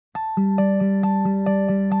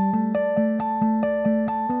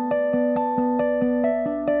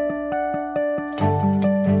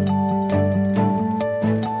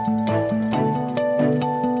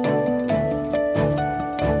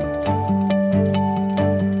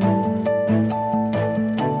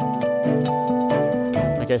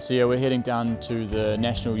Okay, so yeah, we're heading down to the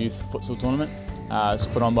National Youth Futsal Tournament. It's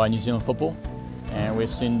put on by New Zealand Football, and we're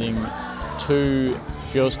sending 2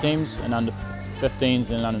 girls teams in under 15s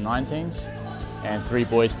and under 19s, and 3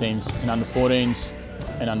 boys teams in under 14s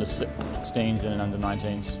and under 16s and under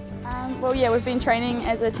 19s. Well, yeah, we've been training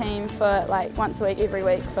as a team for like once a week, every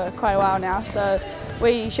week for quite a while now, so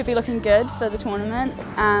we should be looking good for the tournament.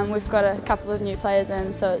 We've got a couple of new players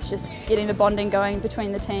in, so it's just getting the bonding going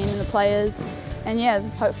between the team and the players, and yeah,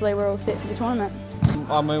 hopefully we're all set for the tournament.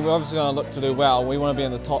 I mean, we're obviously going to look to do well. We want to be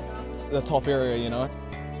in the top area, you know.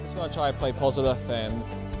 Just going to try to play positive and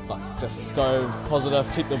just go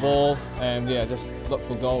positive, keep the ball, and yeah, just look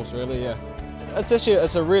for goals really. Yeah,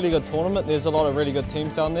 it's a really good tournament. There's a lot of really good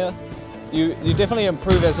teams down there. You definitely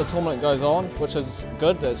improve as the tournament goes on, which is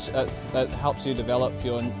good. It helps you develop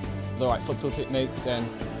the right futsal techniques, and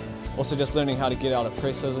also just learning how to get out of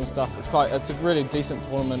presses and stuff. It's a really decent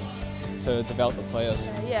tournament to develop the players.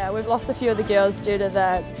 Yeah, we've lost a few of the girls due to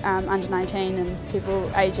the under 19 and people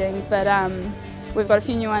ageing, but we've got a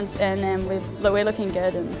few new ones in, and we're looking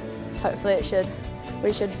good, and hopefully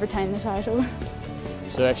we should retain the title.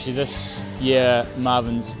 So actually this year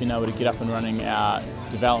Marvin's been able to get up and running our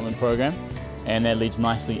development program, and that leads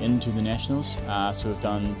nicely into the Nationals. So we've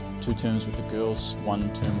done 2 terms with the girls,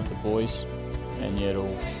 1 term with the boys, and yeah,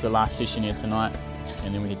 it's the last session here tonight,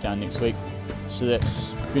 and then we head down next week. So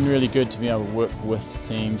that's been really good to be able to work with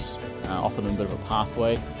teams, offer them a bit of a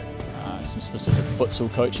pathway, some specific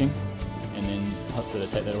futsal coaching, and then hopefully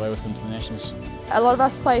they take that away with them to the Nationals. A lot of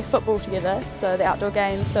us play football together, so the outdoor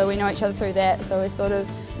game, so we know each other through that, so we're sort of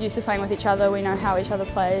used to playing with each other, we know how each other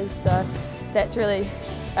plays, so that's really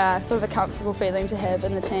sort of a comfortable feeling to have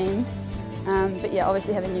in the team. But yeah,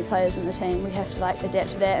 obviously having new players in the team, we have to adapt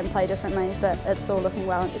to that and play differently, but it's all looking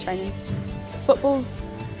well at the trainings. Football's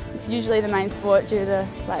usually the main sport due to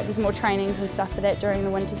there's more trainings and stuff for that during the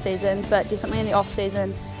winter season, but definitely in the off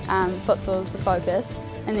season futsal is the focus,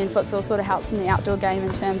 and then futsal sort of helps in the outdoor game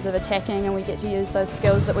in terms of attacking, and we get to use those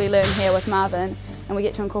skills that we learn here with Marvin, and we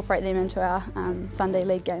get to incorporate them into our Sunday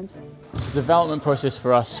league games. It's a development process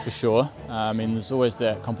for us for sure. I mean, there's always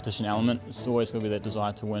that competition element, there's always going to be that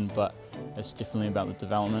desire to win, but it's definitely about the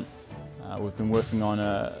development. We've been working on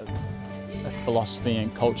a philosophy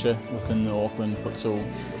and culture within the Auckland Football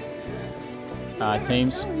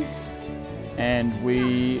teams, and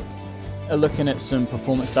we are looking at some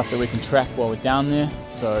performance stuff that we can track while we're down there,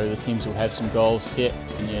 so the teams will have some goals set,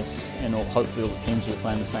 and hopefully all the teams will be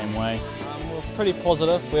playing the same way. We're pretty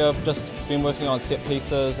positive. We've just been working on set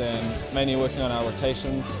pieces and mainly working on our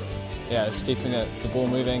rotations. Yeah, just keeping the ball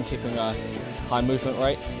moving, keeping a high movement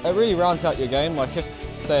rate. It really rounds out your game. Like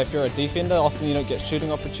if you're a defender, often you don't get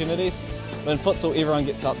shooting opportunities. But in futsal, everyone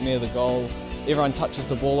gets up near the goal, everyone touches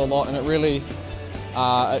the ball a lot, and it really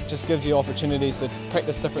it just gives you opportunities to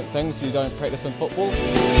practice different things you don't practice in football.